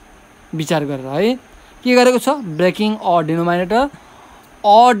विचार गरेर है। के गरेको छ breaking odd denominator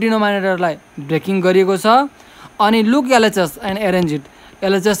odd डिनोमिनेटरलाई breaking गरिएको छ। अनि look LHS and arrange it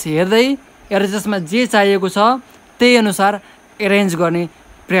LHS हेर्दै LHS मा जे चाहिएको छ त्यही अनुसार एरेन्ज गर्ने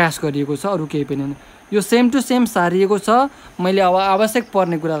प्रयास गरिएको छ अरु केही पनि हैन। यो सेम टु सेम सारिएको छ। मैले अब आवश्यक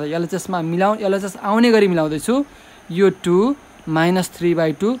पर्ने कुरा LHS मा LHS आउने गरी मिलाउँदै छु। यो 2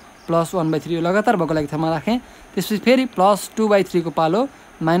 -3/2 + 1/3 यो लगातार भएको लागि ठाउँमा राखेँ। त्यसपछि फेरि +2/3 को पालो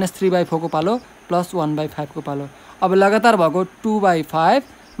 -3/4 को पालो +1/5 को पालो। अब लगातार भएको 2/5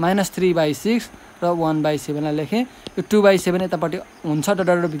 -3/6 र 1/7 लाई लेखेँ। यो 2/7 यतापट्टि हुन्छ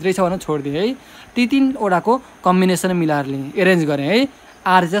डट भित्रै छ भने छोड्दिएँ है। ती तीनवटाको कम्बिनेसन मिलाएर लिएँ एरेन्ज गरेँ है।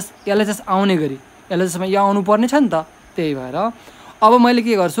 LHS आउने गरी LHS मा यो आउनु पर्ने छ नि त त्यही भएर अब मैले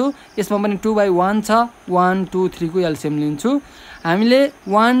के गर्छु यसमा पनि 2/1 छ 1 2 3 को एलसीएम लिन्छु। हामीले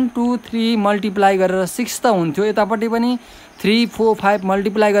 1 2 3 मल्टिप्लाई गरेर 6 त हुन्थ्यो यतापट्टि पनि 3 4 5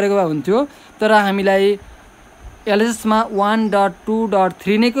 मल्टिप्लाई गरेको भए हुन्थ्यो तर हामीलाई LHS मा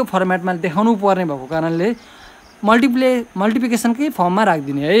 1.2.3 नै को फर्मेटमा देखाउनु पर्ने भएको कारणले मल्टिप्लिकेसनकै फर्ममा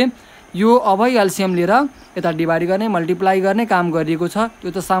राख्दिने है। यो अब एलसीएम लिएर यता डिभाइड गर्ने मल्टिप्लाई गर्ने काम गरिएको छ।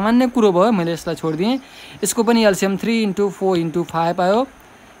 यो त सामान्य कुरो भयो मैले यसलाई छोड्दिएँ। यसको पनि एलसीएम 3 × 4 × 5 आयो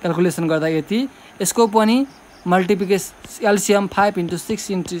क्याल्कुलेसन गर्दा यति। यसको पनि मल्टिप्लिकेसन एलसीएम 5 ×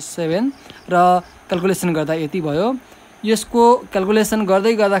 6 × 7 र क्याल्कुलेसन गर्दा यति भयो। यसको क्याल्कुलेसन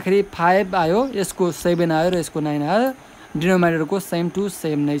गर्दै गर्दाखेरि 5 आयो यसको 7 आयो र यसको 9 आयो। डिनोमिनेटरको सेम टु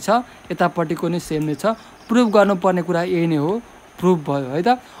सेम नै छ यतापट्टिको नि सेम नै छ। प्रुभ गर्नुपर्ने कुरा यही नै हो प्रुभ भयो है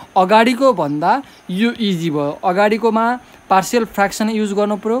त। अगाडिको भन्दा यो इजी भयो। अगाडिकोमा पार्शियल फ्र्याक्सन युज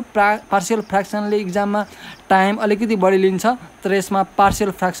गर्नु पर्यो। पार्शियल फ्र्याक्सनले इक्जाममा टाइम अलिकति बढी लिन्छ, तर यसमा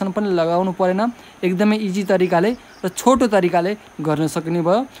पार्शियल फ्र्याक्सन पनि लगाउनु परेन। एकदमै इजी तरिकाले र छोटो तरिकाले गर्न सक्ने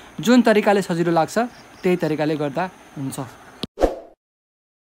भयो। जुन तरिकाले सजिलो लाग्छ त्यही तरिकाले गर्दा हुन्छ।